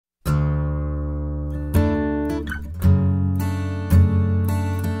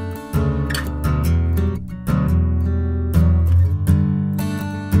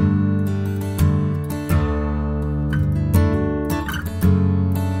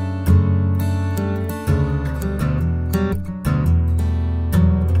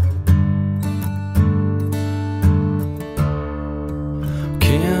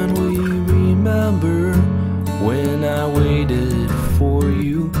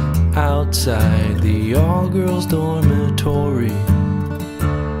outside the all-girls dormitory.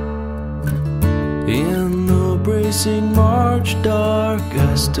 In the bracing March dark,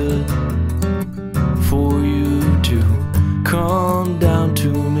 I stood for you to come down to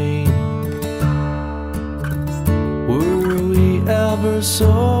me. Were we ever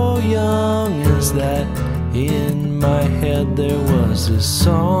so young as that? In my head there was a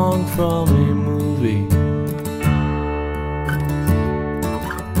song from a movie.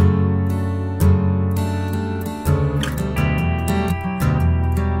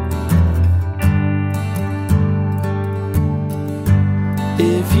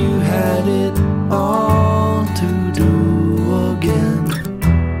 If you had it all to do again,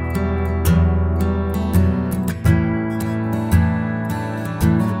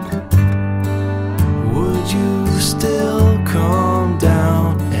 would you still come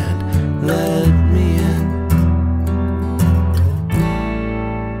down and let me in?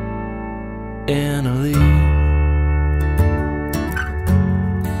 Annalie.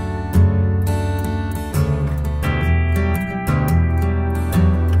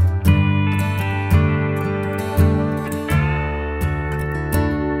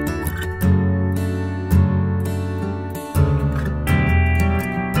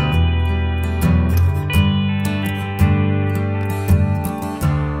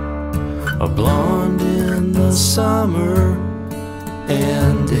 A blonde in the summer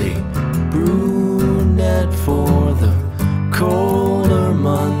and a brunette for the colder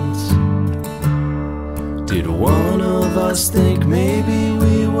months. Did one of us think maybe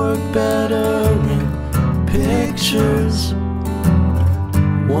we work better in pictures?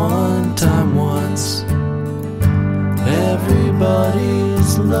 One time once,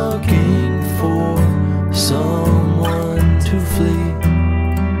 everybody's looking for someone to flee.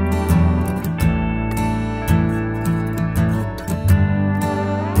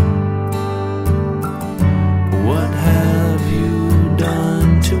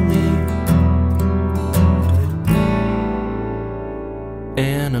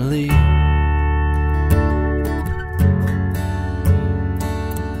 Annalie.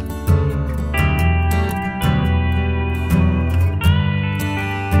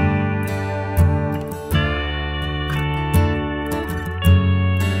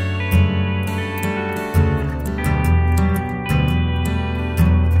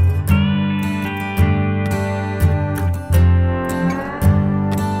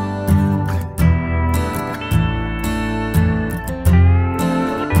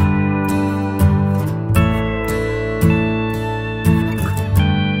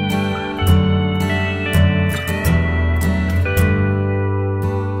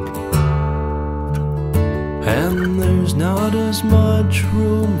 And there's not as much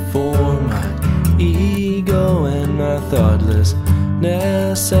room for my ego and my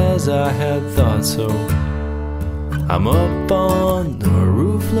thoughtlessness as I had thought. So I'm up on the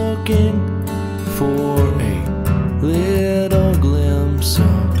roof looking for a little glimpse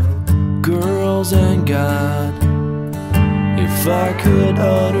of girls and God. If I could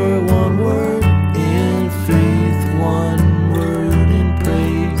utter one word in faith, one word in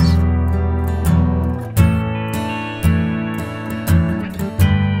praise,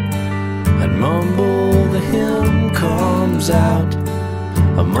 I'd mumble, the hymn comes out,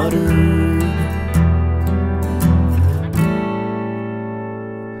 I mutter